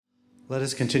Let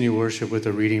us continue worship with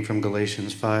a reading from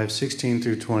Galatians 5:16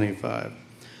 through 25.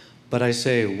 But I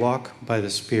say, walk by the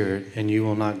Spirit, and you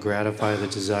will not gratify the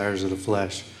desires of the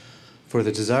flesh. For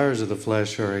the desires of the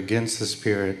flesh are against the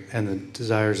Spirit, and the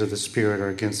desires of the Spirit are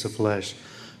against the flesh.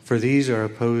 For these are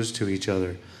opposed to each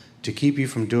other, to keep you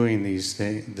from doing the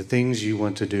things you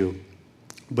want to do.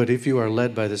 But if you are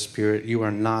led by the Spirit, you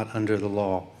are not under the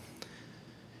law.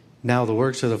 Now the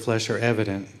works of the flesh are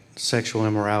evident: sexual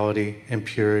immorality,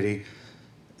 impurity,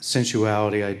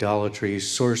 sensuality, idolatry,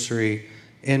 sorcery,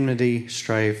 enmity,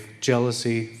 strife,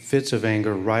 jealousy, fits of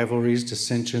anger, rivalries,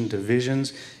 dissension,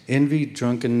 divisions, envy,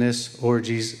 drunkenness,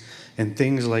 orgies, and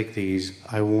things like these.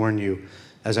 I warn you,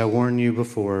 as I warned you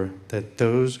before, that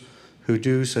those who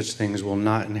do such things will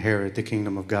not inherit the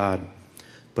kingdom of God.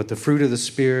 But the fruit of the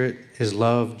Spirit is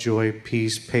love, joy,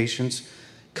 peace, patience,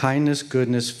 kindness,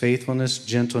 goodness, faithfulness,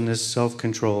 gentleness,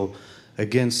 self-control.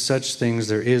 Against such things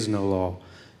there is no law.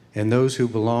 And those who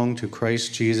belong to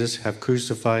Christ Jesus have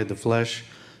crucified the flesh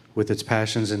with its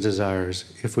passions and desires.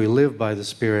 If we live by the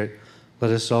Spirit,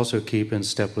 let us also keep in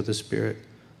step with the Spirit.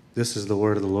 This is the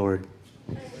word of the Lord.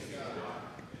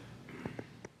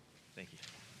 Thank you.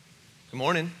 Good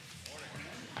morning.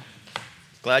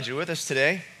 Glad you're with us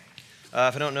today. If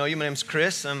I don't know you, my name's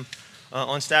Chris. I'm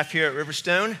on staff here at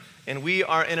Riverstone, and we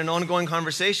are in an ongoing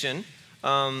conversation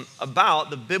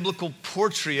about the biblical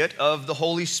portrait of the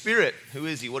Holy Spirit. Who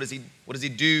is he? What does he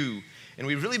do? And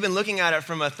we've really been looking at it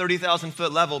from a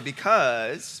 30,000-foot level,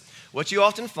 because what you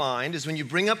often find is when you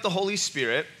bring up the Holy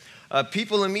Spirit,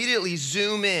 people immediately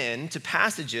zoom in to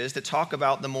passages that talk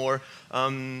about the more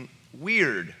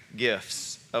weird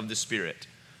gifts of the Spirit,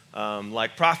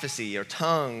 like prophecy or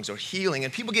tongues or healing,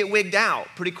 and people get wigged out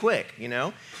pretty quick,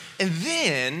 and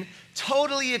then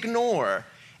totally ignore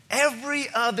every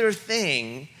other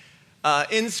thing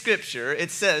in Scripture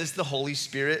it says the Holy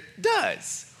Spirit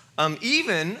does.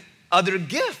 Even other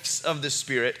gifts of the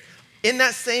Spirit in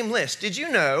that same list. Did you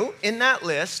know in that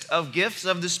list of gifts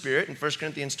of the Spirit in 1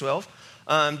 Corinthians 12,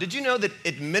 did you know that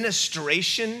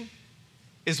administration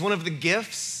is one of the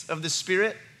gifts of the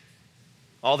Spirit?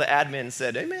 All the admins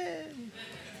said, amen.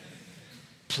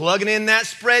 Plugging in that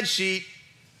spreadsheet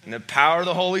and the power of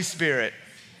the Holy Spirit.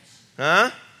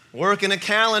 Huh? Working a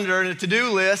calendar and a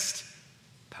to-do list.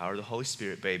 Power of the Holy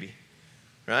Spirit, baby.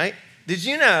 Right? Did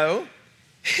you know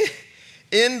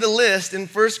in the list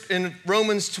in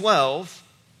Romans 12,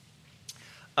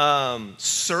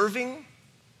 serving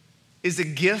is a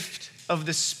gift of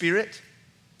the Spirit?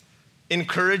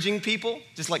 Encouraging people,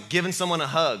 just like giving someone a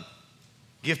hug.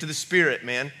 Gift of the Spirit,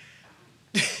 man.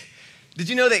 Did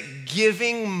you know that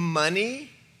giving money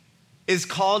is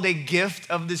called a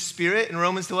gift of the Spirit in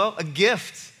Romans 12? A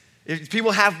gift. If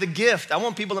people have the gift. I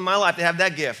want people in my life to have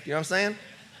that gift. You know what I'm saying?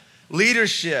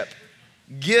 Leadership.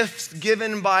 Gifts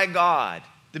given by God.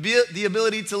 The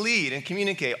ability to lead and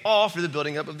communicate, all for the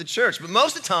building up of the church. But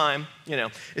most of the time,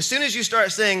 as soon as you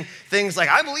start saying things like,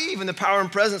 I believe in the power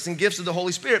and presence and gifts of the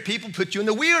Holy Spirit, people put you in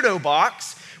the weirdo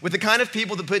box with the kind of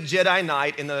people that put Jedi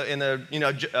Knight in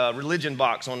the religion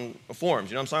box on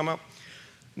forums. You know what I'm talking about?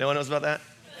 No one knows about that?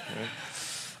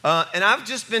 And I've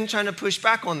just been trying to push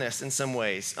back on this in some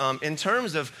ways, in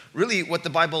terms of really what the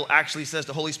Bible actually says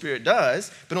the Holy Spirit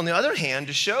does, but on the other hand,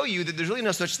 to show you that there's really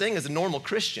no such thing as a normal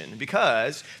Christian,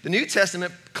 because the New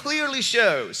Testament clearly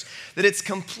shows that it's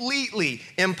completely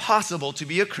impossible to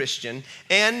be a Christian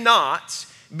and not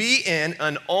be in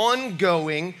an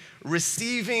ongoing,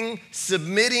 receiving,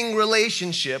 submitting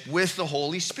relationship with the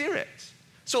Holy Spirit.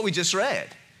 That's what we just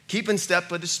read. Keep in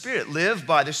step with the Spirit. Live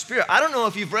by the Spirit. I don't know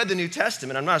if you've read the New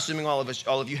Testament. I'm not assuming all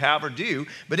of you have or do.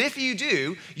 But if you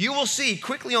do, you will see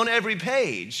quickly on every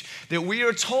page that we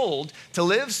are told to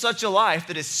live such a life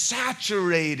that is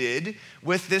saturated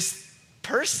with this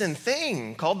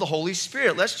thing called the Holy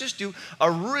Spirit. Let's just do a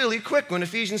really quick one.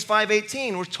 Ephesians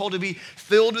 5:18, we're told to be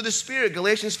filled with the Spirit.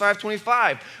 Galatians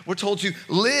 5:25, we're told to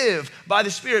live by the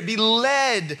Spirit, be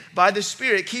led by the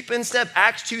Spirit, keep in step.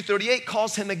 Acts 2:38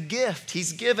 calls him a gift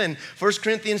he's given. 1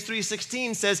 Corinthians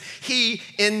 3:16 says he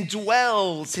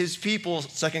indwells his people.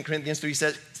 2 Corinthians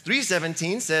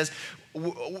 3:17 says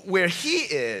where he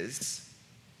is,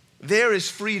 there is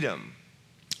freedom.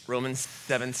 Romans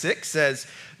 7:6 says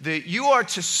that you are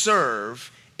to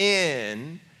serve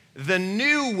in the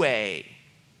new way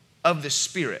of the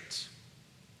Spirit.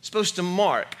 It's supposed to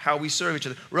mark how we serve each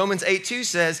other. Romans 8:2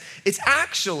 says it's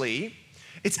actually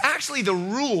the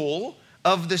rule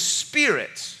of the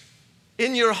Spirit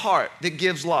in your heart that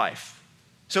gives life.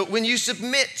 So when you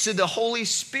submit to the Holy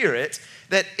Spirit,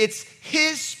 that it's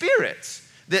His Spirit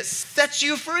that sets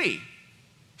you free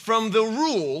from the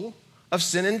rule of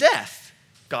sin and death.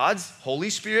 God's Holy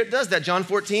Spirit does that. John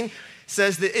 14,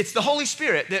 says that it's the Holy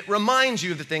Spirit that reminds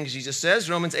you of the things Jesus says.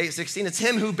 Romans 8:16, it's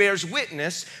him who bears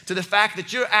witness to the fact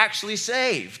that you're actually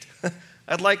saved.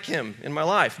 I'd like him in my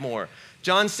life more.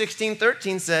 John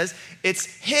 16:13 says, it's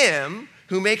him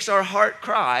who makes our heart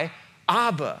cry,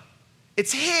 Abba.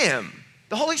 It's him,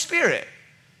 the Holy Spirit.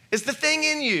 It's the thing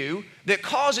in you that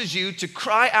causes you to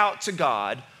cry out to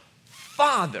God,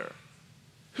 Father.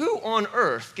 Who on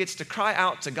earth gets to cry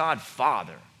out to God,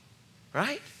 Father,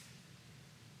 right?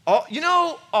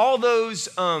 All those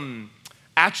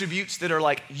attributes that are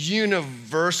like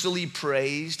universally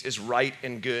praised as right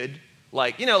and good,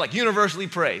 like universally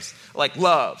praised, like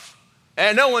love.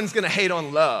 And no one's gonna hate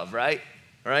on love, right?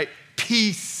 All right?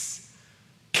 Peace,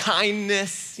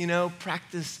 kindness,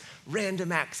 practice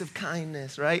random acts of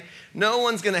kindness, right? No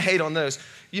one's gonna hate on those.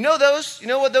 You know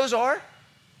what those are?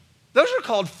 Those are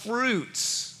called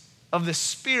fruits of the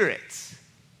Spirit.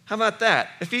 How about that?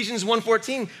 Ephesians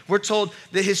 1:14, we're told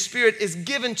that his Spirit is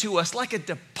given to us like a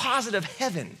deposit of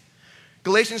heaven.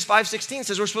 Galatians 5:16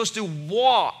 says we're supposed to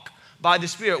walk by the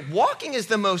Spirit. Walking is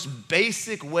the most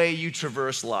basic way you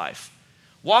traverse life.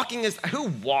 Who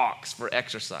walks for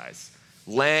exercise?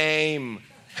 Lame.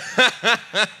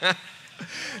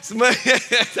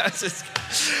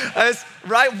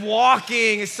 Right?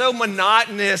 Walking is so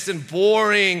monotonous and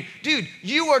boring. Dude,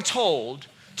 you are told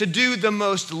to do the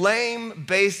most lame,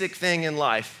 basic thing in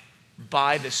life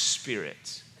by the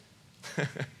Spirit.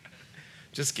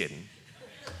 Just kidding.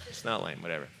 It's not lame,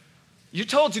 whatever. You're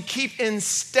told to keep in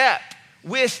step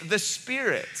with the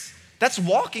Spirit. That's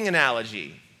walking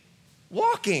analogy.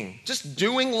 Walking, just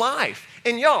doing life.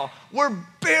 And y'all, we're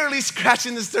barely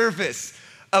scratching the surface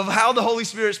of how the Holy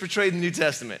Spirit is portrayed in the New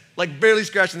Testament. Like barely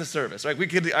scratching the surface, right?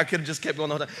 I could have just kept going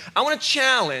the whole time. I want to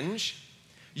challenge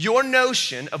your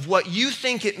notion of what you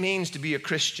think it means to be a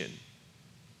Christian.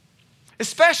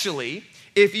 Especially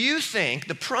if you think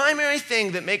the primary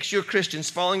thing that makes you a Christian is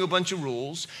following a bunch of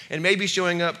rules and maybe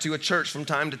showing up to a church from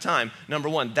time to time. Number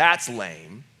one, that's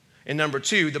lame. And number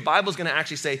two, the Bible's gonna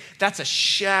actually say that's a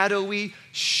shadowy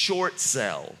short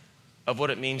sell of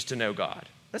what it means to know God.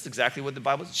 That's exactly what the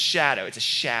Bible is. Shadow. It's a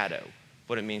shadow of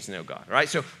what it means to know God, right?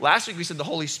 So last week we said the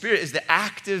Holy Spirit is the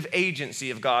active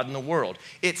agency of God in the world.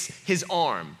 It's his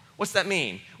arm. What's that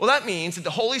mean? Well, that means that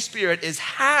the Holy Spirit is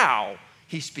how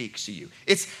he speaks to you.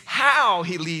 It's how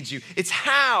he leads you. It's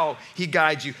how he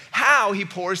guides you, how he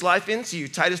pours life into you.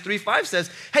 Titus 3:5 says,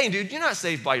 hey, dude, you're not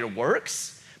saved by your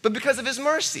works, but because of his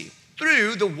mercy,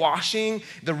 through the washing,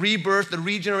 the rebirth, the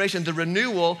regeneration, the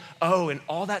renewal, and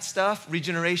all that stuff,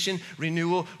 regeneration,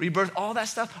 renewal, rebirth, all that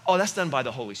stuff, that's done by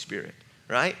the Holy Spirit,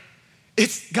 right?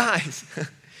 It's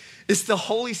the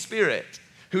Holy Spirit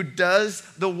who does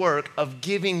the work of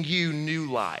giving you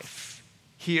new life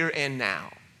here and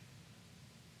now.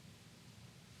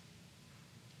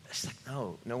 It's like,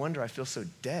 no wonder I feel so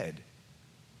dead.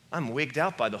 I'm wigged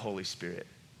out by the Holy Spirit,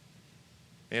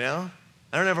 I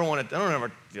don't ever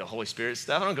do the Holy Spirit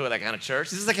stuff. I don't go to that kind of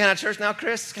church. Is this the kind of church now,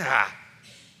 Chris?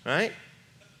 Right?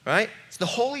 It's the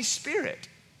Holy Spirit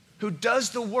who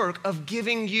does the work of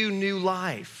giving you new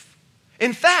life.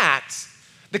 In fact,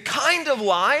 the kind of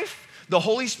life the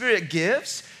Holy Spirit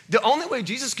gives, the only way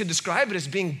Jesus could describe it is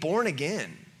being born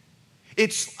again.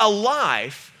 It's a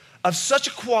life of such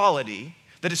a quality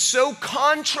that is so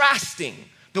contrasting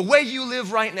the way you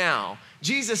live right now.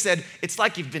 Jesus said, it's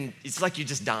like you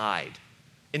just died.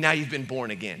 And now you've been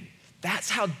born again. That's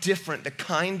how different the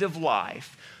kind of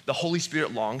life the Holy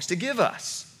Spirit longs to give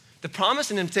us. The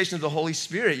promise and invitation of the Holy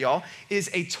Spirit, y'all, is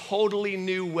a totally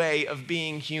new way of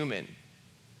being human.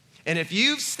 And if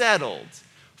you've settled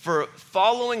for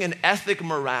following an ethic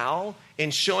morale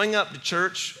and showing up to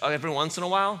church every once in a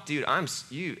while, dude, I'm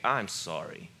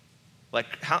sorry.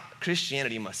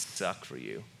 Christianity must suck for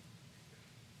you.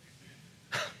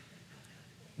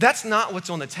 That's not what's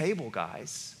on the table,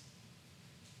 guys.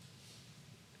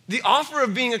 The offer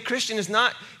of being a Christian is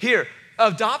not, here,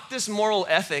 adopt this moral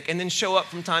ethic and then show up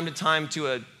from time to time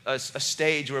to a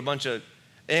stage where a bunch of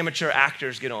amateur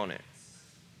actors get on it.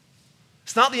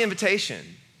 It's not the invitation.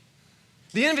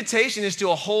 The invitation is to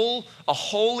a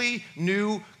holy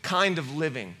new kind of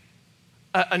living,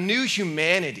 a new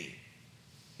humanity.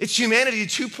 It's humanity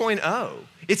 2.0.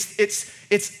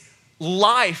 It's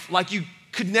life like you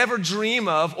could never dream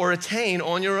of or attain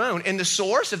on your own. And the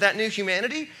source of that new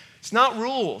humanity, it's not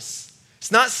rules.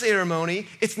 It's not ceremony.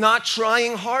 It's not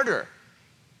trying harder.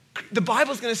 The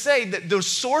Bible's going to say that the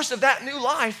source of that new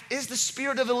life is the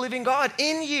Spirit of the living God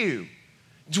in you,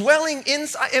 dwelling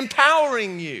inside,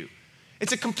 empowering you.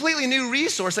 It's a completely new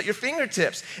resource at your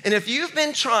fingertips. And if you've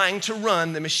been trying to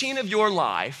run the machine of your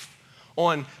life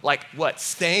on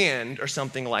sand or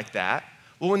something like that,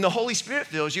 Well, when the Holy Spirit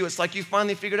fills you, it's like you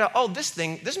finally figured out, oh, this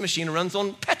machine runs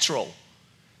on petrol.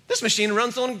 This machine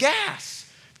runs on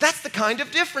gas. That's the kind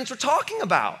of difference we're talking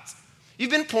about.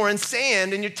 You've been pouring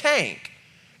sand in your tank,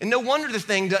 and no wonder the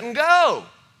thing doesn't go.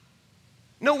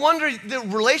 No wonder the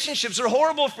relationships are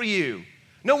horrible for you.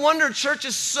 No wonder church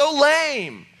is so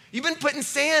lame. You've been putting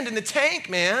sand in the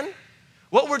tank, man.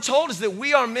 What we're told is that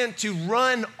we are meant to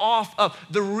run off of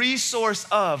the resource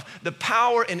of the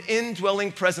power and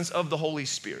indwelling presence of the Holy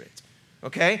Spirit,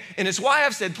 okay? And it's why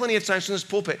I've said plenty of times from this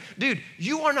pulpit, dude,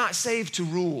 you are not saved to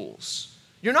rules.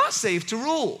 You're not saved to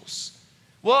rules.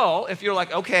 Well, if you're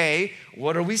like, okay,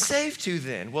 what are we saved to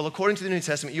then? Well, according to the New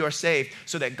Testament, you are saved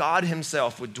so that God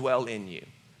himself would dwell in you.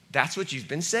 That's what you've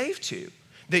been saved to.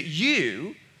 That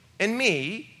you and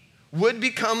me would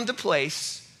become the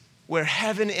place where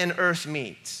heaven and earth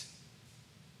meet.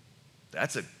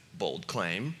 That's a bold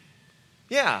claim.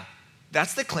 Yeah,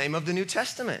 that's the claim of the New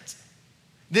Testament.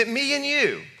 That me and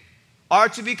you are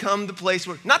to become the place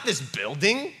where, not this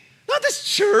building, not this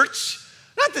church,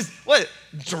 not this,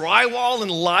 drywall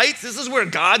and lights. This is where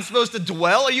God's supposed to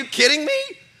dwell. Are you kidding me?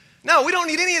 No, we don't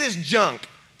need any of this junk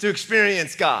to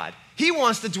experience God. He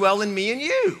wants to dwell in me and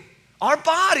you, our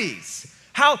bodies.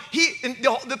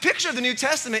 The picture of the New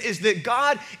Testament is that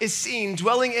God is seen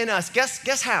dwelling in us.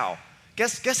 Guess how?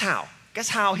 Guess how? Guess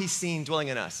how he's seen dwelling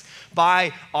in us?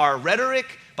 By our rhetoric?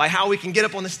 By how we can get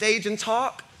up on the stage and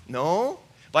talk? No.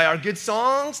 By our good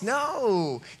songs?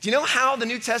 No. Do you know how the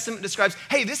New Testament describes,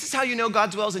 hey, this is how you know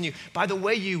God dwells in you? By the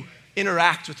way you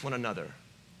interact with one another.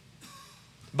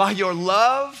 By your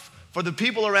love for the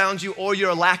people around you or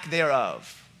your lack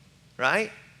thereof,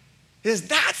 right? Because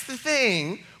that's the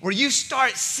thing where you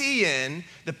start seeing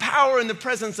the power and the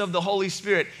presence of the Holy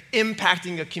Spirit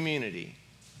impacting a community.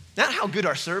 Not how good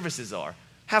our services are.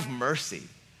 Have mercy.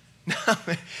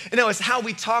 No, it's how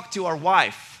we talk to our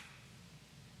wife.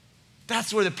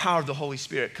 That's where the power of the Holy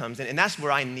Spirit comes in, and that's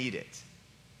where I need it.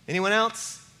 Anyone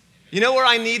else? You know where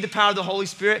I need the power of the Holy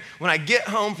Spirit? When I get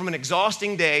home from an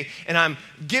exhausting day and I'm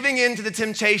giving in to the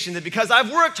temptation that because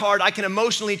I've worked hard, I can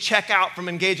emotionally check out from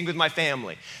engaging with my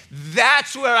family.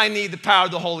 That's where I need the power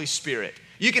of the Holy Spirit.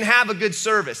 You can have a good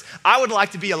service. I would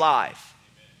like to be alive.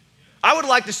 I would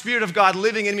like the Spirit of God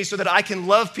living in me so that I can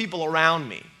love people around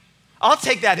me. I'll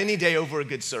take that any day over a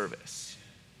good service.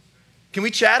 Can we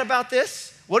chat about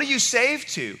this? What are you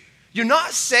saved to? You're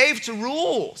not saved to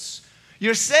rules.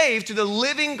 You're saved to the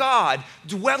living God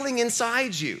dwelling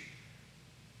inside you.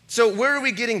 So where are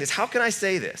we getting this? How can I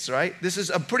say this, right? This is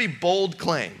a pretty bold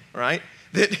claim, right?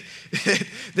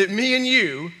 That me and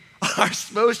you are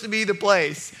supposed to be the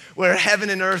place where heaven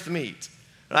and earth meet,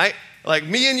 right? Like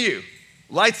me and you,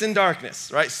 lights and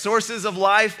darkness, right? Sources of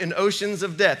life and oceans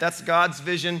of death. That's God's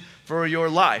vision for your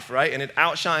life, right? And it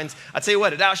outshines, I tell you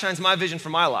what, it outshines my vision for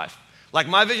my life. Like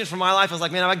my vision for my life is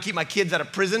like, man, if I can keep my kids out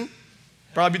of prison,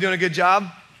 probably be doing a good job,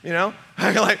 you know?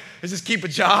 I can let's just keep a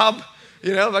job,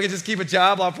 you know? If I could just keep a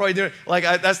job, I'll probably do it.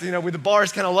 That's, with the bar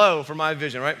is kind of low for my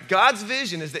vision, right? God's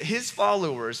vision is that his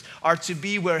followers are to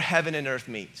be where heaven and earth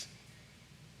meet,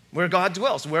 where God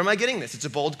dwells. Where am I getting this? It's a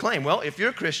bold claim. Well, if you're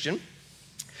a Christian,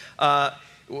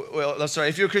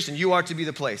 if you're a Christian, you are to be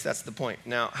the place. That's the point.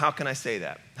 Now, how can I say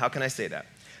that?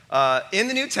 In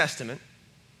the New Testament,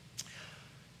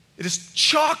 it is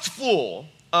chock full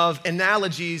of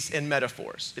analogies and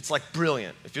metaphors. It's like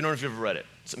brilliant. If you don't know if you've ever read it,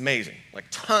 it's amazing. Like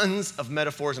tons of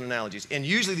metaphors and analogies. And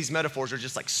usually these metaphors are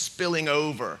just like spilling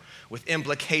over with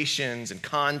implications and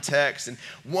context. And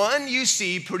one you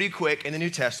see pretty quick in the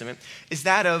New Testament is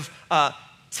that of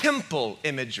temple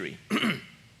imagery.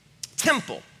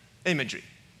 Temple imagery.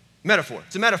 Metaphor.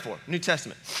 It's a metaphor, New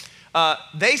Testament.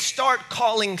 They start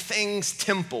calling things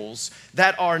temples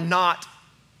that are not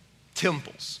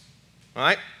temples. All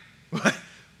right?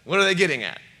 What are they getting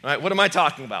at? All right, what am I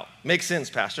talking about? Makes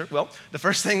sense, Pastor. Well, the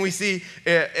first thing we see,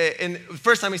 the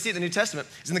first time we see it in the New Testament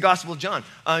is in the Gospel of John.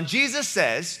 Jesus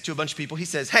says to a bunch of people, he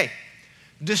says, hey,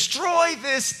 destroy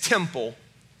this temple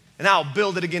and I'll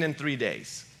build it again in 3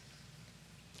 days.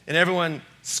 And everyone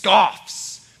scoffs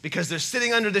because they're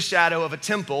sitting under the shadow of a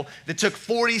temple that took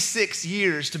 46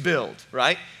 years to build,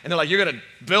 right? And they're like, you're gonna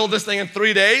build this thing in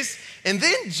 3 days? And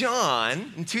then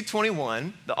John, in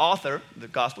 2:21, the author, the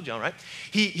Gospel of John, right?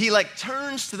 He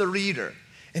turns to the reader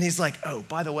and he's like, oh,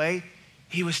 by the way,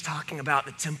 he was talking about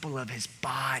the temple of his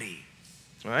body,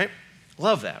 right?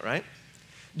 Love that, right?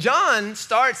 John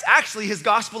starts actually his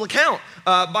gospel account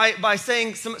by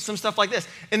saying some stuff like this.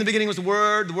 In the beginning was the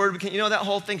Word became, that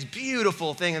whole thing's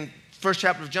beautiful thing in first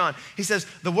chapter of John. He says,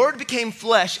 the Word became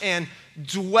flesh and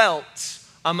dwelt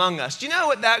among us. Do you know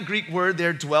what that Greek word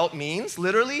there, dwelt, means?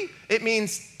 Literally, it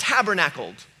means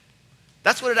tabernacled.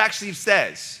 That's what it actually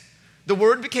says. The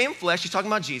Word became flesh. He's talking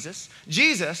about Jesus.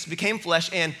 Jesus became flesh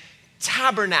and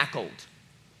tabernacled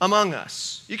among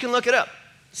us. You can look it up.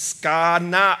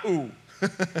 Skanau.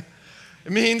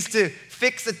 It means to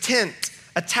fix a tent,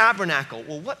 a tabernacle.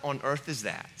 Well, what on earth is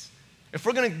that? If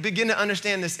we're going to begin to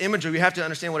understand this imagery, we have to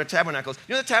understand what a tabernacle is.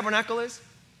 You know what a tabernacle is?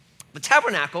 The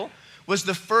tabernacle was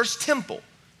the first temple,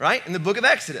 right? In the book of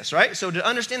Exodus, right? So to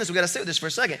understand this, we've got to sit with this for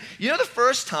a second. You know the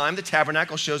first time the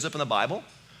tabernacle shows up in the Bible?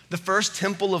 The first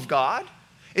temple of God?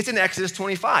 It's in Exodus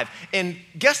 25. And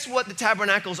guess what the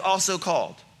tabernacle is also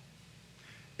called?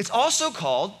 It's also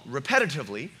called,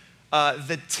 repetitively,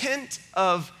 the tent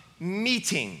of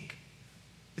meeting.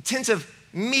 The tent of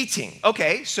meeting.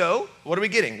 Okay, so what are we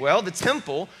getting? Well, the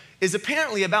temple is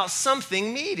apparently about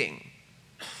something meeting.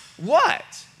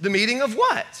 What? The meeting of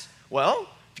what? Well,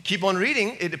 if you keep on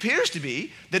reading, it appears to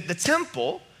be that the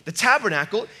temple, the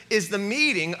tabernacle, is the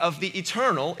meeting of the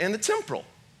eternal and the temporal.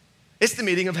 It's the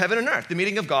meeting of heaven and earth, the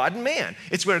meeting of God and man.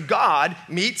 It's where God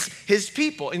meets his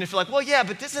people. And if you're like, well, yeah,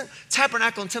 but isn't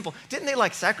tabernacle and temple, didn't they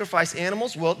like sacrifice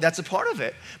animals? Well, that's a part of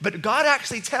it. But God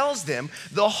actually tells them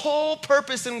the whole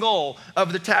purpose and goal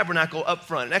of the tabernacle up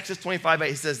front. In Exodus 25:8,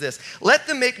 he says this, let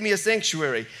them make me a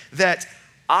sanctuary that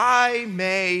I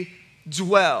may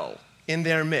dwell in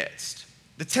their midst.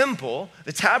 The temple,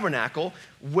 the tabernacle,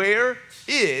 where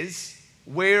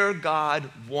God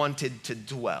wanted to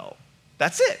dwell.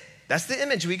 That's it. That's the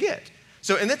image we get.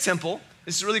 So in the temple,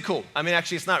 this is really cool. I mean,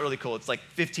 actually, it's not really cool. It's like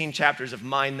 15 chapters of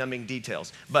mind-numbing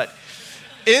details. But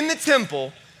in the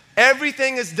temple,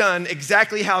 everything is done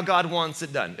exactly how God wants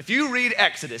it done. If you read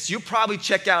Exodus, you'll probably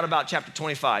check out about chapter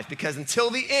 25 because until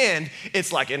the end,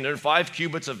 it's like, and there are 5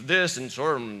 cubits of this and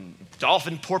sort of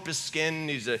dolphin porpoise skin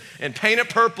and paint it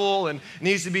purple and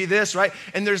needs to be this, right?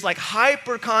 And there's like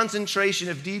hyper concentration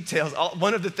of details.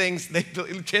 One of the things the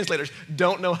translators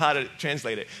don't know how to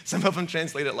translate it. Some of them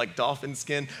translate it like dolphin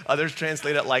skin. Others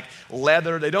translate it like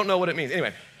leather. They don't know what it means.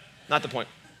 Anyway, not the point.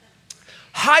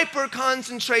 Hyper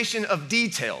concentration of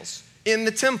details in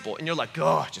the temple. And you're like,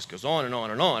 oh, it just goes on and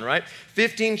on and on, right?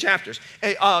 15 chapters.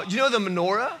 Hey, you know the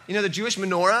menorah? You know the Jewish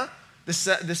menorah? The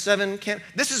 7 candles?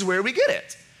 This is where we get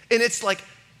it. And it's like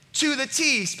to the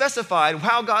T specified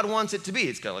how God wants it to be.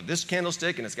 It's got like this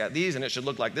candlestick and it's got these and it should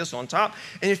look like this on top.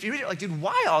 And if you read it, like, dude,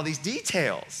 why all these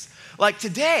details? Like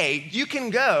today, you can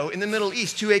go in the Middle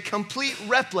East to a complete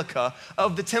replica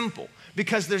of the temple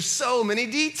because there's so many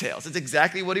details. It's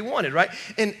exactly what he wanted, right?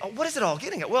 And what is it all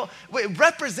getting at? Well, it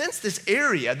represents this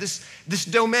area, this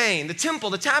domain. The temple,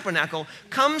 the tabernacle,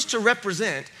 comes to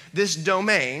represent this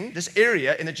domain, this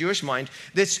area in the Jewish mind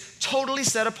that's totally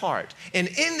set apart. And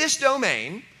in this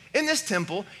domain, in this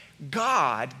temple,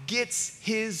 God gets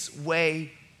his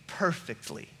way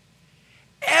perfectly.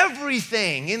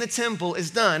 Everything in the temple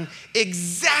is done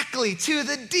exactly to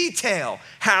the detail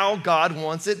how God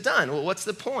wants it done. Well, what's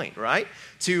the point, right?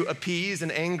 To appease an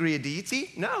angry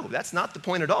deity? No, that's not the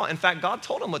point at all. In fact, God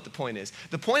told him what the point is.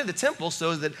 The point of the temple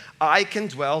so that I can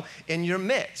dwell in your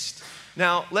midst.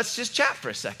 Now, let's just chat for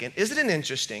a second. Isn't it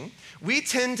interesting? We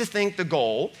tend to think the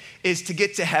goal is to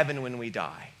get to heaven when we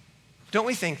die. Don't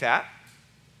we think that?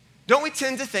 Don't we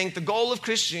tend to think the goal of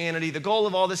Christianity, the goal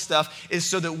of all this stuff is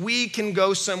so that we can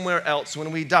go somewhere else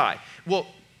when we die? Well,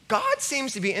 God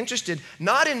seems to be interested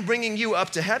not in bringing you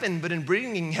up to heaven, but in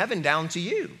bringing heaven down to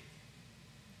you.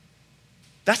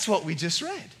 That's what we just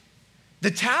read.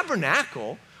 The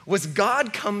tabernacle was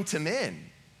God come to men.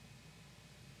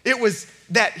 It was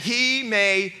that he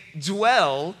may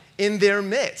dwell in their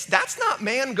midst. That's not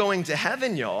man going to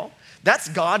heaven, y'all. That's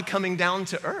God coming down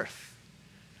to earth.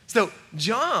 So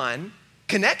John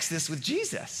connects this with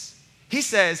Jesus. He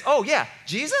says, oh yeah,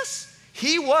 Jesus,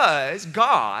 he was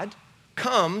God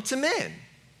come to men.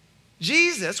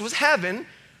 Jesus was heaven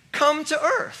come to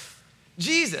earth.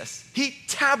 Jesus, he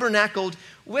tabernacled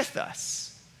with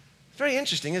us. Very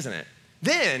interesting, isn't it?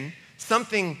 Then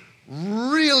something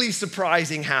really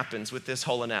surprising happens with this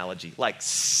whole analogy, like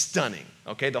stunning,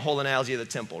 okay? The whole analogy of the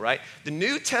temple, right? The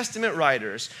New Testament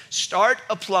writers start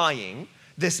applying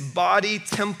this body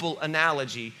temple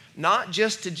analogy, not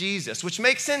just to Jesus, which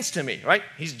makes sense to me, right?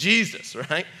 He's Jesus,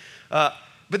 right? But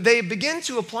they begin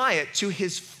to apply it to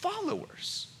his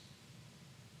followers.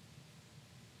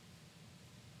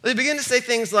 They begin to say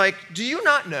things like, do you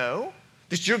not know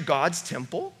that you're God's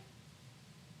temple?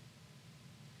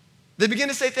 They begin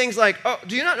to say things like, oh,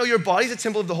 do you not know your body's a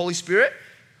temple of the Holy Spirit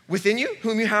within you,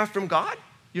 whom you have from God?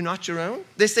 You're not your own.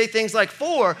 They say things like,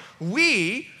 for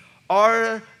we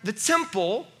are the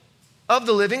temple of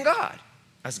the living God.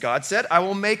 As God said, I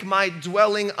will make my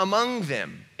dwelling among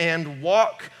them and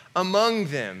walk among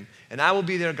them, and I will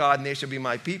be their God, and they shall be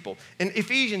my people. In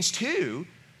Ephesians 2,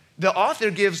 the author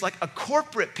gives like a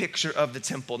corporate picture of the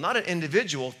temple, not an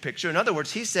individual picture. In other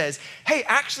words, he says, hey,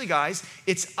 actually, guys,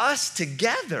 it's us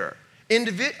together,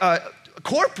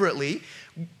 corporately,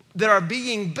 that are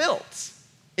being built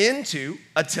into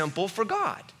a temple for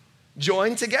God.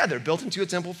 Joined together, built into a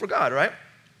temple for God, right?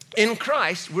 In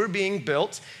Christ, we're being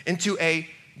built into a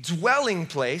dwelling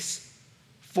place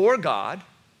for God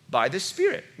by the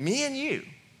Spirit, me and you.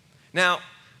 Now,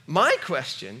 my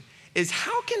question is,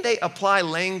 how can they apply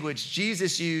language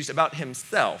Jesus used about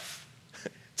himself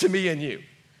to me and you?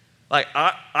 Like,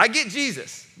 I get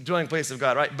Jesus, dwelling place of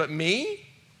God, right? But me?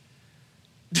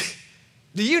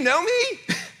 Do you know me?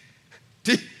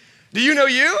 Do you know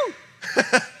you?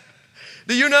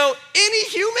 Do you know any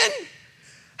human?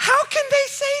 How can they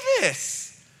say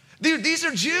this? Dude, these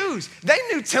are Jews. They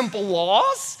knew temple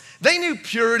laws. They knew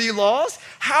purity laws.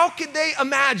 How could they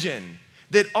imagine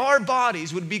that our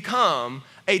bodies would become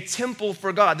a temple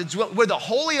for God, where the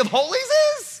Holy of Holies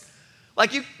is?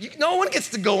 Like, no one gets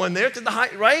to go in there to the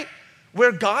high, right?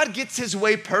 Where God gets his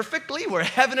way perfectly, where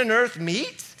heaven and earth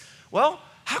meet. Well,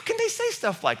 how can they say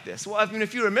stuff like this? Well, I mean,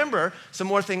 if you remember some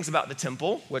more things about the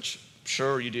temple, which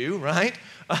sure you do, right?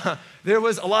 There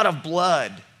was a lot of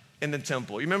blood in the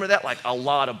temple. You remember that? Like a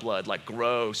lot of blood, like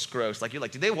gross. Like you're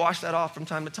like, did they wash that off from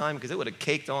time to time? Because it would have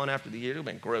caked on after the year. It would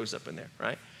have been gross up in there,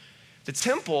 right? The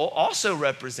temple also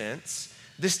represents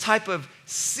this type of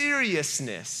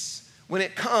seriousness when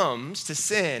it comes to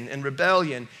sin and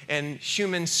rebellion and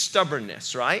human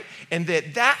stubbornness, right? And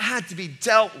that had to be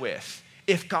dealt with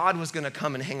if God was going to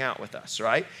come and hang out with us,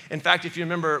 right? In fact, if you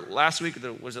remember last week,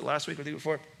 was it last week or the week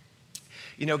before?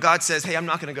 You know, God says, hey, I'm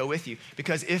not going to go with you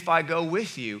because if I go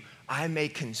with you, I may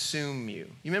consume you.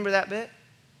 You remember that bit?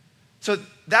 So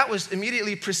that was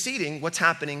immediately preceding what's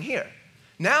happening here.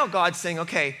 Now God's saying,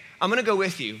 okay, I'm going to go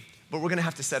with you, but we're going to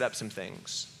have to set up some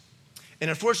things. And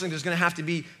unfortunately, there's going to have to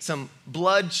be some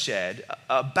bloodshed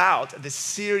about the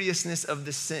seriousness of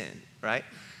the sin, right?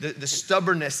 The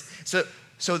stubbornness.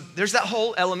 So there's that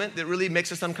whole element that really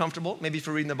makes us uncomfortable, maybe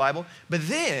for reading the Bible. But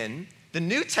then the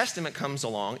New Testament comes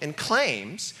along and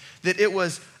claims that it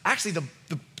was actually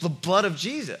the blood of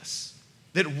Jesus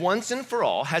that once and for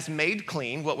all has made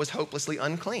clean what was hopelessly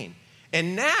unclean.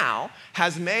 And now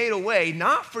has made a way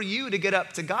not for you to get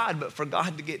up to God, but for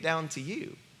God to get down to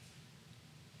you.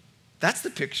 That's the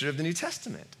picture of the New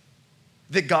Testament.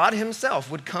 That God himself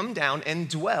would come down and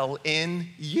dwell in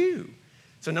you.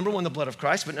 So number one, the blood of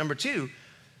Christ. But number two,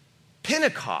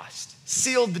 Pentecost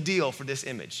sealed the deal for this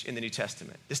image in the New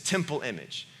Testament, this temple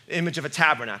image, the image of a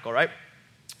tabernacle, right?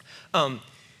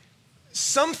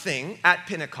 Something at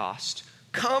Pentecost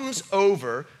comes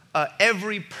over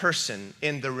every person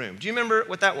in the room. Do you remember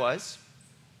what that was?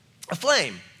 A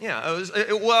flame. Yeah,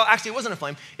 it wasn't a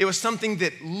flame. It was something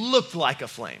that looked like a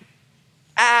flame,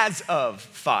 as of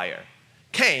fire,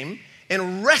 came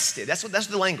and rested. That's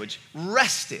the language.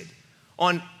 Rested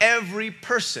on every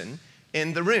person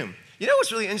in the room. You know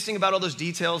what's really interesting about all those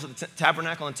details of the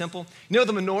tabernacle and temple? You know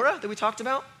the menorah that we talked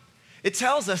about? It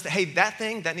tells us that, hey, that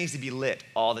thing, that needs to be lit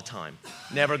all the time.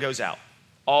 Never goes out.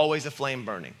 Always a flame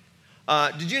burning.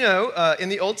 Did you know in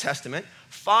the Old Testament,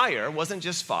 fire wasn't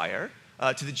just fire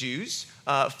to the Jews.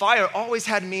 Fire always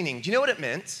had meaning. Do you know what it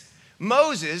meant?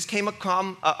 Moses came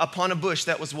upon a bush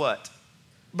that was what?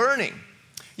 Burning.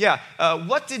 Yeah,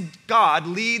 what did God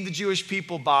lead the Jewish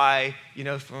people by,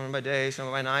 some by day,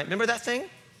 some by night? Remember that thing?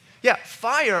 Yeah,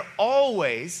 fire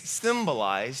always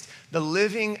symbolized the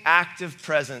living, active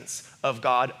presence of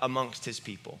God amongst his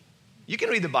people. You can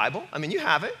read the Bible. I mean, you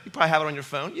have it. You probably have it on your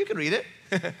phone. You can read it.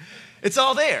 It's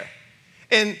all there.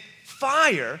 And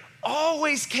fire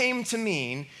always came to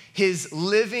mean his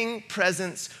living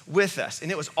presence with us. And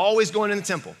it was always going in the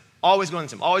temple. Always going in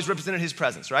the temple. Always represented his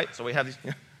presence, right? So we have these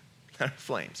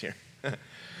flames here.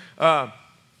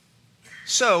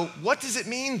 So what does it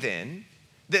mean then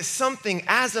that something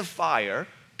as a fire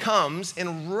comes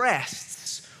and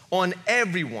rests on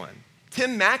everyone?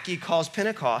 Tim Mackey calls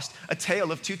Pentecost a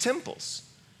tale of two temples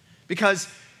because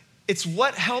it's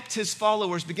what helped his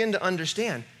followers begin to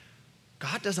understand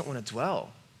God doesn't want to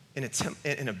dwell in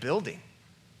a building.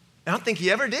 I don't think he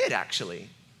ever did, actually.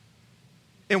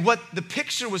 And what the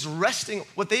picture was resting,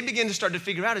 what they began to start to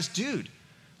figure out is, dude,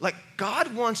 like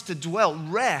God wants to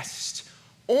rest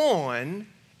on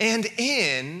and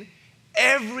in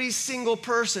every single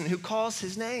person who calls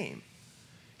his name.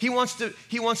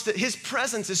 His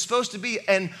presence is supposed to be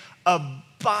an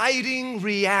abiding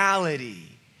reality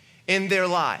in their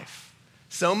life.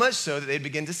 So much so that they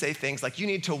begin to say things like, you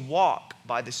need to walk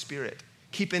by the Spirit.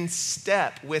 Keep in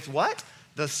step with what?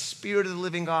 The Spirit of the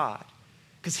living God.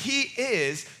 because he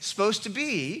is supposed to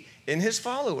be, in his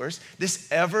followers,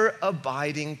 this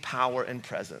ever-abiding power and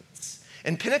presence.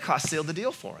 And Pentecost sealed the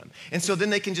deal for him. And so then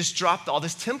they can just drop all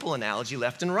this temple analogy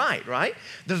left and right?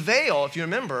 The veil, if you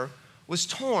remember, was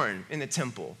torn in the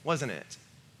temple, wasn't it?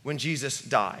 When Jesus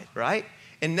died, right?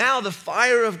 And now the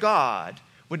fire of God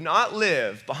would not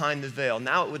live behind the veil.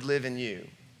 Now it would live in you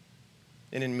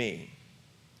and in me.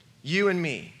 You and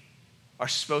me are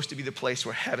supposed to be the place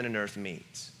where heaven and earth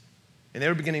meet. And they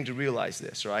were beginning to realize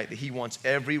this, right? That he wants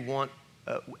every one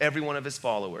of his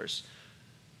followers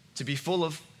to be full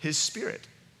of his spirit.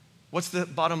 What's the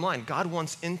bottom line? God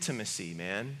wants intimacy,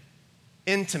 man.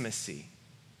 Intimacy.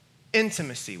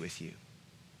 Intimacy with you.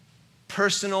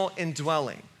 Personal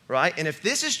indwelling, right? And if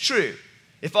this is true,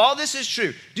 if all this is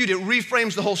true, dude, it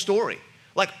reframes the whole story.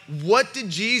 Like, what did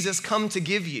Jesus come to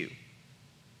give you?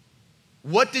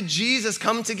 What did Jesus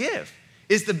come to give?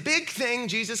 Is the big thing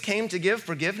Jesus came to give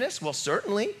forgiveness? Well,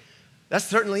 certainly. That's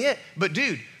certainly it. But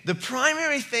dude, the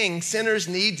primary thing sinners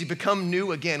need to become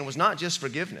new again was not just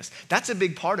forgiveness. That's a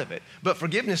big part of it. But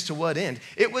forgiveness to what end?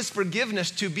 It was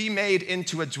forgiveness to be made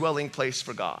into a dwelling place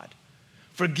for God.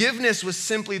 Forgiveness was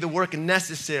simply the work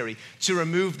necessary to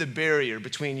remove the barrier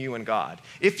between you and God.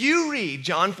 If you read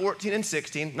John 14 and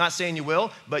 16, not saying you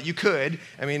will, but you could.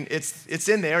 I mean, it's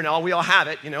in there and we all have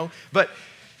it, But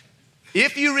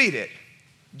if you read it,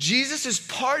 Jesus'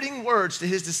 parting words to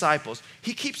his disciples,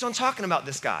 he keeps on talking about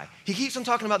this guy. He keeps on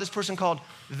talking about this person called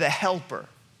the Helper.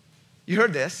 You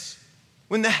heard this?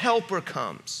 When the Helper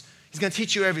comes, he's going to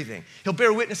teach you everything. He'll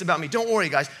bear witness about me. Don't worry,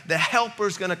 guys. The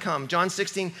Helper's going to come. John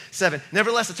 16:7.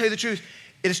 Nevertheless, I tell you the truth,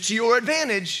 it is to your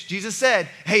advantage. Jesus said,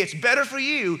 hey, it's better for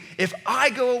you if I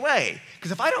go away.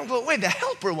 Because if I don't go away, the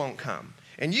Helper won't come.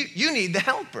 And you need the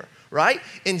Helper, right?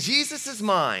 In Jesus'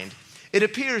 mind, it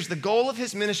appears the goal of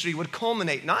his ministry would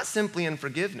culminate not simply in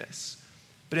forgiveness,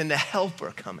 but in the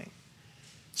Helper coming.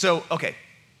 So, okay,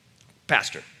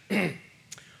 Pastor,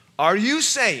 are you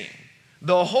saying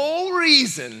the whole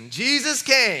reason Jesus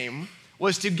came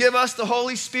was to give us the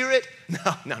Holy Spirit?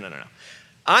 No.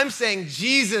 I'm saying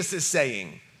Jesus is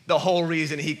saying the whole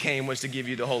reason he came was to give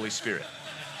you the Holy Spirit.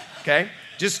 Okay?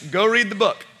 Just go read the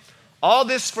book. All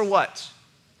this for what?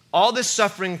 All this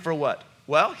suffering for what?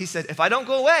 Well, he said, if I don't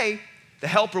go away, the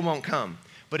Helper won't come.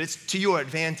 But it's to your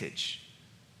advantage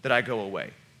that I go away.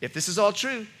 If this is all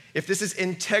true, if this is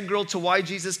integral to why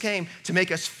Jesus came, to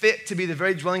make us fit to be the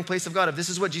very dwelling place of God, if this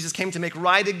is what Jesus came to make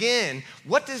right again,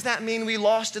 what does that mean we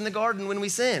lost in the garden when we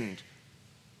sinned?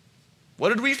 What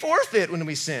did we forfeit when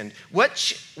we sinned? What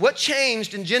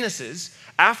changed in Genesis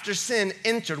after sin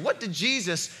entered? What did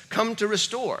Jesus come to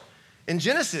restore? In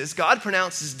Genesis, God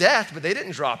pronounces death, but they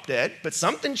didn't drop dead, but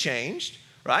something changed,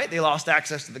 right? They lost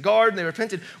access to the garden, they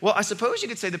repented. Well, I suppose you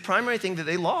could say the primary thing that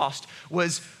they lost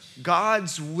was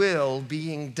God's will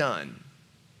being done.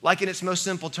 Like in its most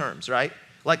simple terms, right?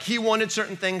 Like he wanted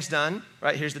certain things done,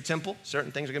 right? Here's the temple,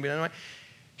 certain things are gonna be done, right?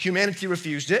 Humanity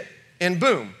refused it, and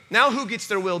boom. Now who gets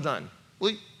their will done?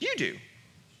 Well, you do,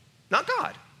 not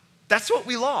God. That's what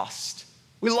we lost.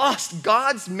 We lost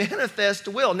God's manifest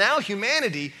will. Now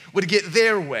humanity would get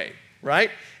their way,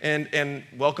 right? And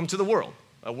welcome to the world,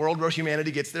 a world where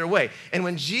humanity gets their way. And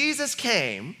when Jesus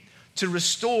came to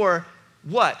restore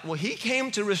what? Well, he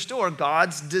came to restore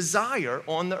God's desire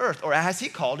on the earth, or as he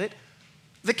called it,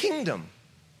 the kingdom.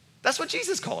 That's what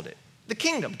Jesus called it, the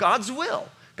kingdom, God's will,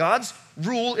 God's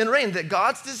rule and reign, that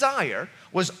God's desire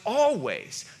was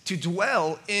always to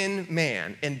dwell in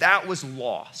man, and that was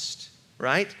lost,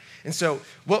 right? And so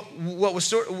what was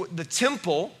the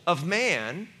temple of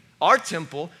man, our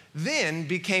temple, then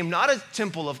became not a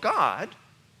temple of God,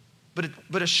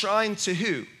 but a shrine to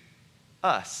who?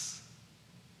 Us.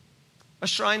 A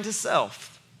shrine to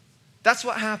self. That's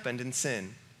what happened in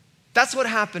sin. That's what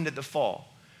happened at the fall.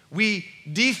 We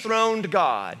dethroned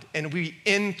God and we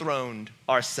enthroned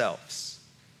ourselves.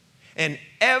 And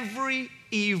every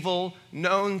evil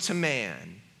known to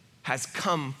man has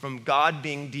come from God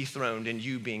being dethroned and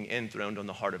you being enthroned on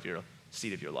the heart of your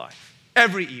seat of your life.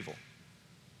 Every evil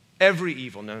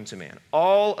known to man.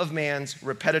 All of man's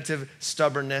repetitive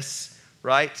stubbornness,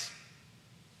 right?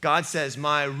 God says,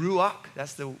 my ruach,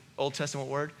 that's the Old Testament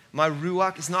word, my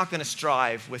ruach is not gonna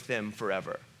strive with them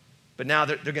forever. But now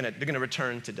they're gonna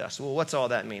return to dust. Well, what's all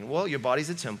that mean? Well, your body's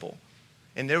a temple,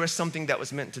 and there was something that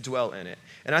was meant to dwell in it.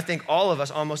 And I think all of us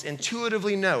almost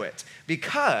intuitively know it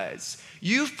because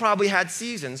you've probably had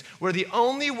seasons where the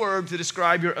only word to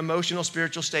describe your emotional,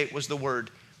 spiritual state was the word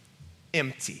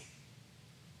empty.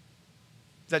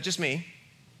 Is that just me?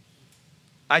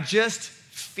 I just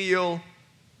feel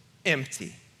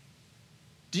empty.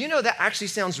 Do you know that actually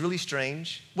sounds really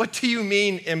strange? What do you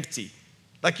mean empty?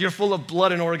 Like you're full of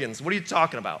blood and organs. What are you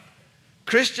talking about?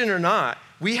 Christian or not,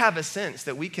 we have a sense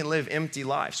that we can live empty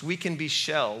lives. We can be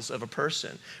shells of a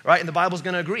person, right? And the Bible's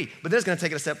going to agree. But then it's going to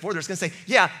take it a step further. It's going to say,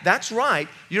 yeah, that's right.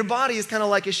 Your body is kind of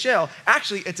like a shell.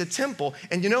 Actually, it's a temple.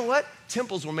 And you know what?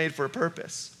 Temples were made for a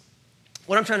purpose.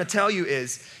 What I'm trying to tell you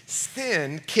is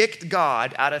sin kicked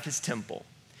God out of his temple.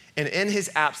 And in his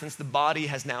absence, the body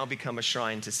has now become a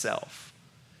shrine to self.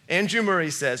 Andrew Murray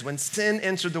says, when sin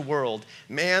entered the world,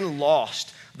 man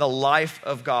lost the life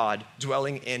of God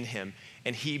dwelling in him,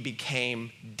 and he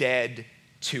became dead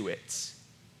to it.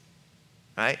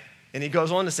 Right? And he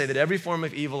goes on to say that every form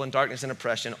of evil and darkness and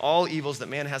oppression, all evils that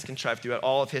man has contrived throughout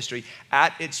all of history,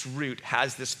 at its root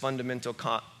has this fundamental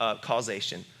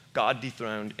causation. God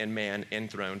dethroned and man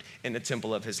enthroned in the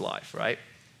temple of his life, right?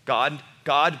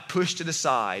 God pushed to the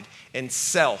side and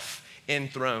self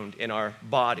enthroned in our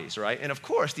bodies, right? And of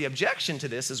course, the objection to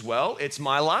this is, well, it's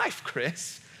my life,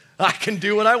 Chris. I can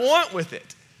do what I want with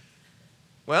it.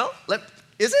 Well,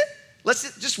 is it?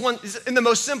 Let's just in the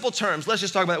most simple terms, let's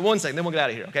just talk about it 1 second, then we'll get out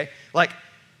of here, okay? Like,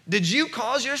 did you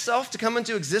cause yourself to come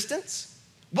into existence?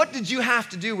 What did you have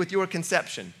to do with your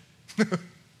conception?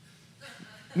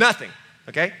 Nothing,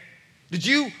 okay? Did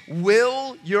you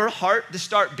will your heart to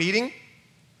start beating?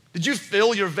 Did you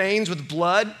fill your veins with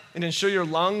blood and ensure your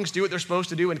lungs do what they're supposed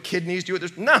to do and kidneys do what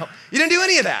they're No, you didn't do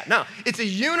any of that. No, it's a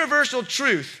universal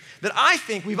truth that I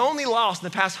think we've only lost in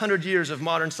the past 100 years of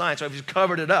modern science, right? We've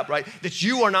covered it up, right? That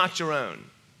you are not your own,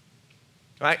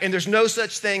 right? And there's no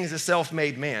such thing as a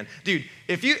self-made man. Dude,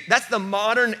 that's the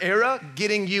modern era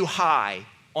getting you high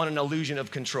on an illusion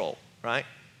of control, right?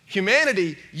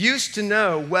 Humanity used to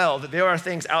know well that there are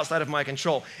things outside of my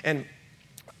control. And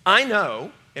I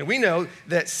know, and we know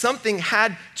that something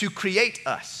had to create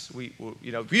us. We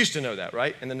used to know that,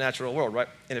 right? In the natural world, right?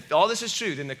 And if all this is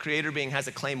true, then the creator being has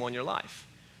a claim on your life.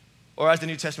 Or as the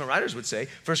New Testament writers would say,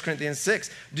 1 Corinthians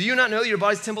 6, do you not know that your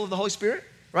body's the temple of the Holy Spirit,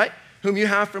 right? Whom you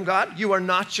have from God. You are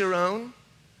not your own.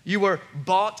 You were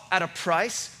bought at a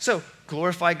price. So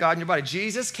glorify God in your body.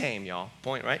 Jesus came, y'all,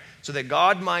 point, right? So that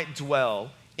God might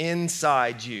dwell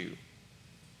inside you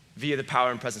via the power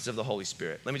and presence of the Holy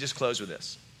Spirit. Let me just close with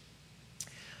this.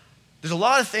 There's a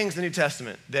lot of things in the New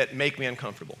Testament that make me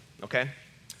uncomfortable, okay?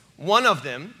 One of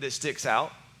them that sticks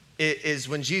out is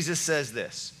when Jesus says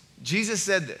this. Jesus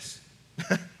said this.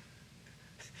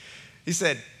 He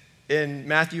said in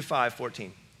Matthew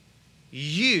 5:14,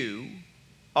 you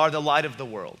are the light of the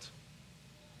world.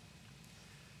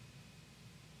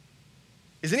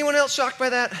 Is anyone else shocked by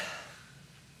that?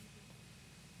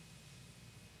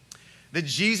 That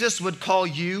Jesus would call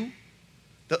you,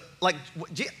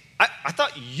 I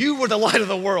thought you were the light of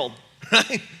the world,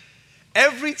 right?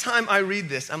 Every time I read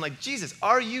this, I'm like, Jesus,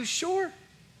 are you sure?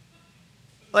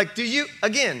 Like, do you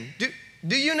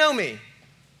know me?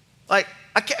 Like,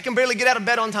 I can barely get out of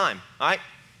bed on time, all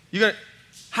right?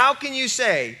 How can you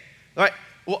say, all right,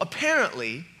 well,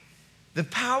 apparently, the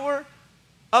power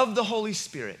of the Holy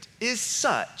Spirit is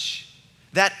such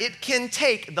that it can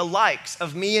take the likes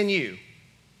of me and you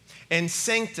and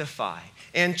sanctify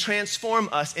and transform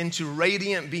us into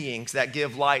radiant beings that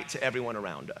give light to everyone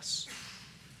around us.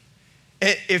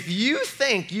 And if you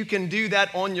think you can do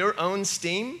that on your own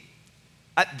steam,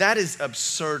 that is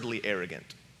absurdly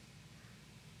arrogant.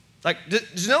 Like,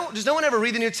 does no one ever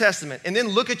read the New Testament and then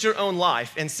look at your own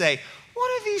life and say, one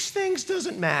of these things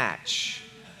doesn't match,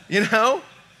 you know?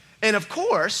 And of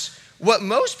course, what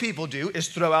most people do is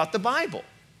throw out the Bible.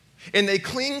 And they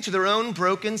cling to their own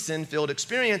broken, sin-filled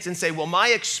experience and say, well, my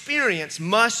experience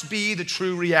must be the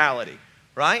true reality,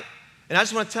 right? And I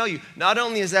just want to tell you, not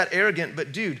only is that arrogant,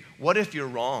 but dude, what if you're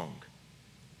wrong?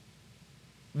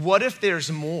 What if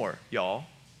there's more, y'all?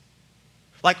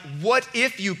 Like, what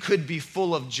if you could be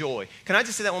full of joy? Can I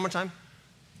just say that one more time?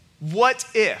 What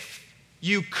if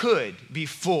you could be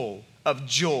full of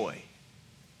joy?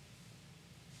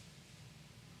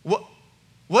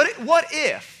 What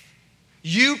if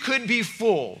you could be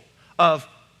full of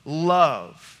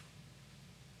love?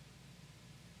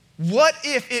 What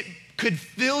if it could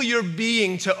fill your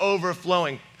being to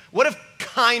overflowing? What if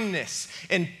kindness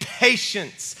and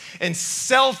patience and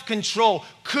self-control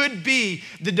could be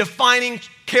the defining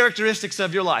characteristics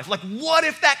of your life? Like, what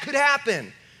if that could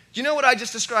happen? Do you know what I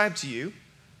just described to you?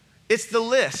 It's the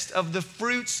list of the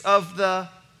fruits of the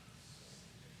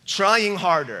trying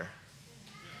harder.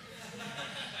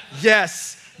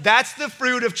 Yes, that's the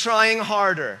fruit of trying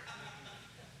harder.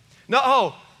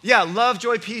 Yeah, love,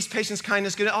 joy, peace, patience,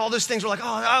 kindness, goodness, all those things. We're like,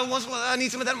 I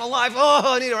need some of that in my life.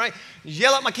 I need it, right?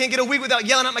 I can't get a week without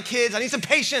yelling at my kids. I need some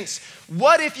patience.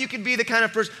 What if you could be the kind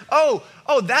of person,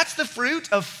 that's the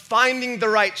fruit of finding the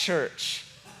right church.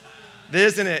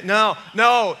 Isn't it? No.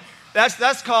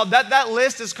 That's called, that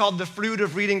list is called the fruit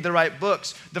of reading the right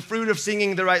books, the fruit of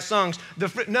singing the right songs.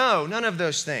 No, none of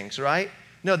those things, right?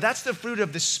 No, that's the fruit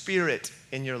of the Spirit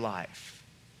in your life.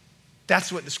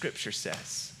 That's what the scripture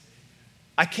says.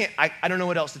 I don't know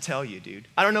what else to tell you, dude.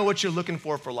 I don't know what you're looking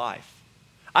for life.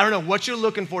 I don't know what you're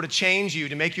looking for to change you,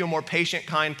 to make you a more patient,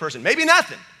 kind person. Maybe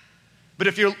nothing. But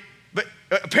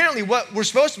apparently what we're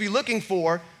supposed to be looking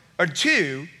for, or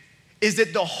two, is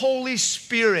that the Holy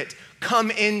Spirit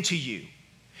come into you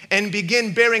and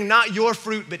begin bearing not your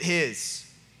fruit, but his.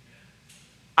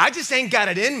 I just ain't got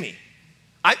it in me.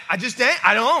 I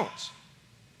don't.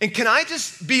 And can I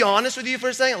just be honest with you for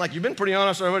a second? Like, you've been pretty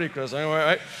honest already, Chris,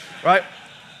 right?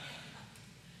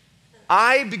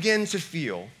 I begin to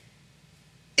feel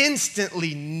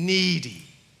instantly needy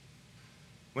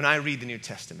when I read the New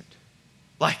Testament.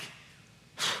 Like,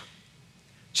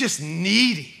 just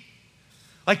needy.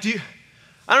 Like,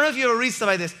 I don't know if you ever read stuff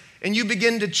like this, and you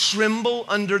begin to tremble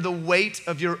under the weight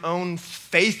of your own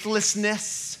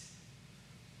faithlessness.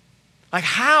 Like,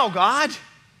 how, God?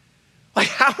 Like,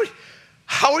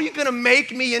 how are you gonna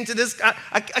make me into this?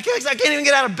 I can't even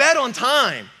get out of bed on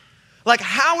time. Like,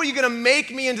 how are you gonna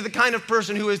make me into the kind of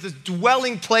person who is this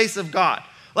dwelling place of God?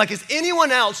 Like, is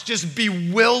anyone else just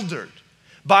bewildered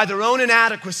by their own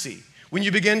inadequacy when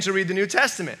you begin to read the New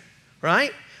Testament,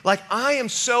 right? Like, I am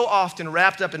so often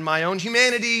wrapped up in my own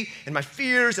humanity and my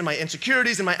fears and my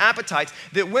insecurities and my appetites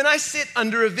that when I sit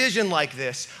under a vision like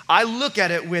this, I look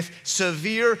at it with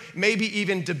severe, maybe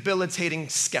even debilitating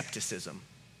skepticism.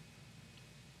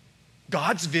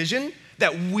 God's vision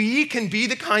that we can be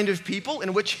the kind of people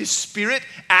in which his Spirit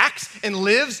acts and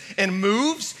lives and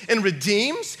moves and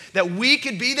redeems, that we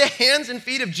could be the hands and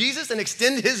feet of Jesus and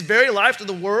extend his very life to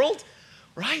the world,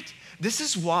 right? This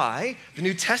is why the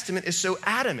New Testament is so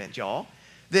adamant, y'all,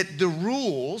 that the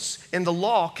rules and the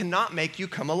law cannot make you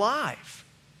come alive.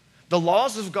 The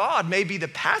laws of God may be the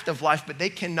path of life, but they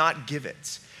cannot give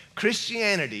it.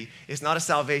 Christianity is not a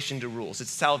salvation to rules.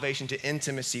 It's salvation to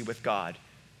intimacy with God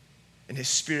and his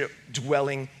Spirit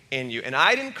dwelling in you. And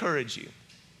I'd encourage you,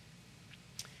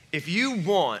 if you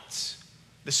want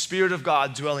the Spirit of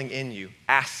God dwelling in you,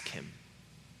 ask him.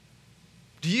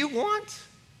 Do you want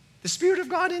the Spirit of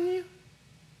God in you?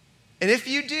 And if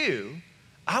you do,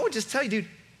 I would just tell you, dude,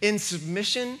 in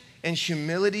submission and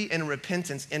humility and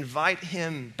repentance, invite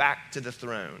him back to the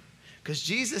throne. Because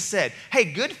Jesus said, hey,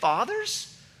 good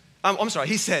fathers,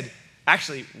 he said,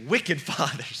 actually, wicked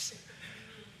fathers.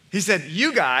 He said,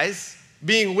 you guys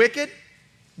being wicked,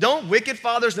 don't wicked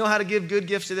fathers know how to give good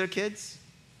gifts to their kids?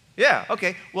 Yeah,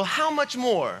 okay. Well, how much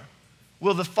more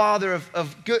will the Father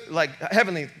of good, like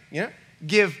heavenly,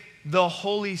 give the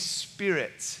Holy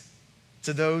Spirit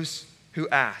to those who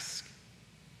ask?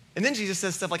 And then Jesus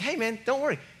says stuff like, hey man, don't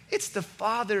worry. It's the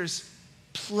Father's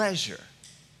pleasure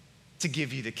to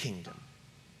give you the kingdom.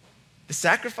 The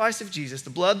sacrifice of Jesus, the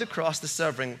blood, the cross, the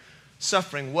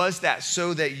suffering was that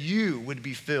so that you would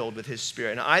be filled with his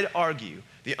Spirit. And I'd argue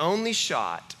the only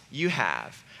shot you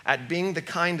have at being the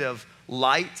kind of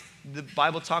light the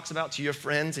Bible talks about to your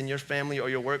friends and your family or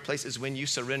your workplace is when you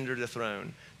surrender the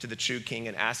throne to the true King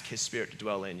and ask his Spirit to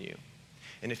dwell in you.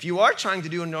 And if you are trying to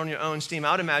do it on your own steam,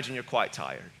 I would imagine you're quite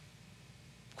tired,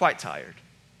 quite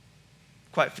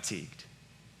fatigued,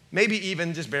 maybe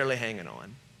even just barely hanging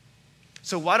on.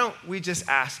 So why don't we just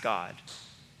ask God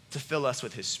to fill us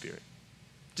with his Spirit?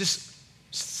 Just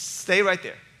stay right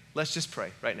there. Let's just pray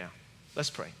right now.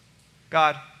 Let's pray.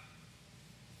 God,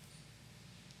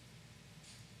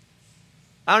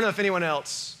 I don't know if anyone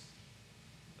else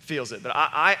feels it, but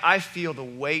I feel the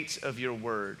weight of your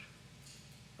word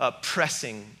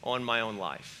pressing on my own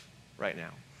life right now.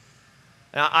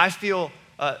 And I feel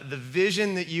the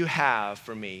vision that you have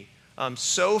for me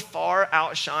so far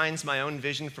outshines my own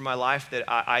vision for my life that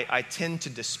I tend to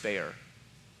despair.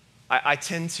 I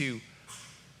tend to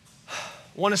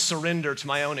want to surrender to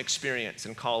my own experience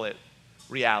and call it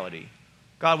reality.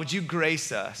 God, would you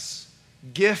grace us,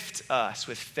 gift us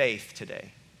with faith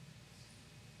today?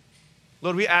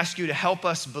 Lord, we ask you to help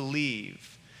us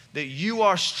believe that you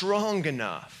are strong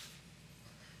enough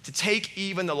to take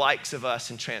even the likes of us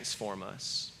and transform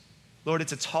us. Lord,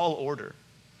 it's a tall order,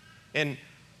 and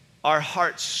our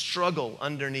hearts struggle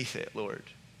underneath it, Lord.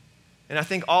 And I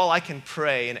think all I can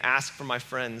pray and ask for my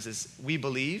friends is we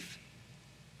believe,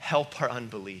 help our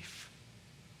unbelief.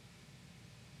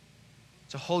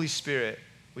 So Holy Spirit,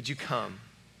 would you come?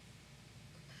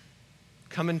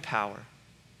 Come in power.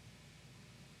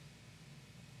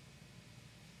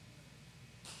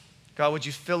 God, would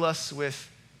you fill us with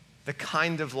the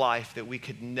kind of life that we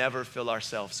could never fill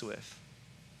ourselves with?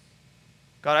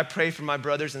 God, I pray for my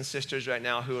brothers and sisters right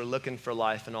now who are looking for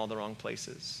life in all the wrong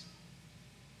places.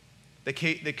 They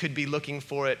could be looking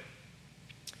for it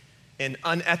in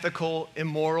unethical,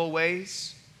 immoral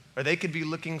ways, or they could be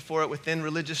looking for it within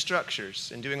religious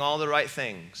structures and doing all the right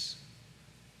things,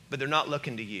 but they're not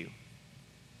looking to you.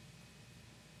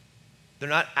 They're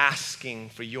not asking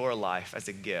for your life as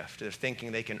a gift. They're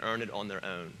thinking they can earn it on their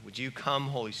own. Would you come,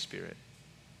 Holy Spirit,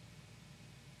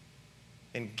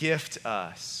 and gift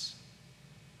us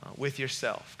with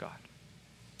yourself, God?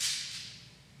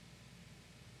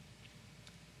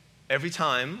 Every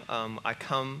time I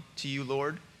come to you,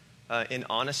 Lord, in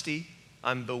honesty,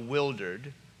 I'm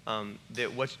bewildered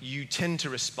that what you tend to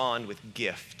respond with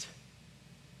gift,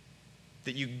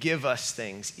 that you give us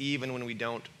things even when we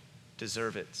don't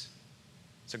deserve it.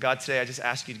 So God, today I just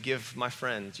ask you to give my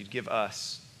friends, you'd give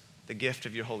us the gift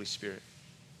of your Holy Spirit.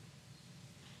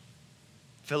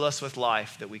 Fill us with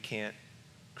life that we can't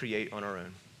create on our own.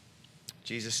 In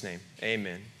Jesus' name,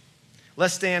 amen.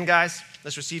 Let's stand, guys.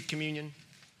 Let's receive communion.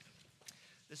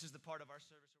 This is the part of our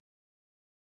service.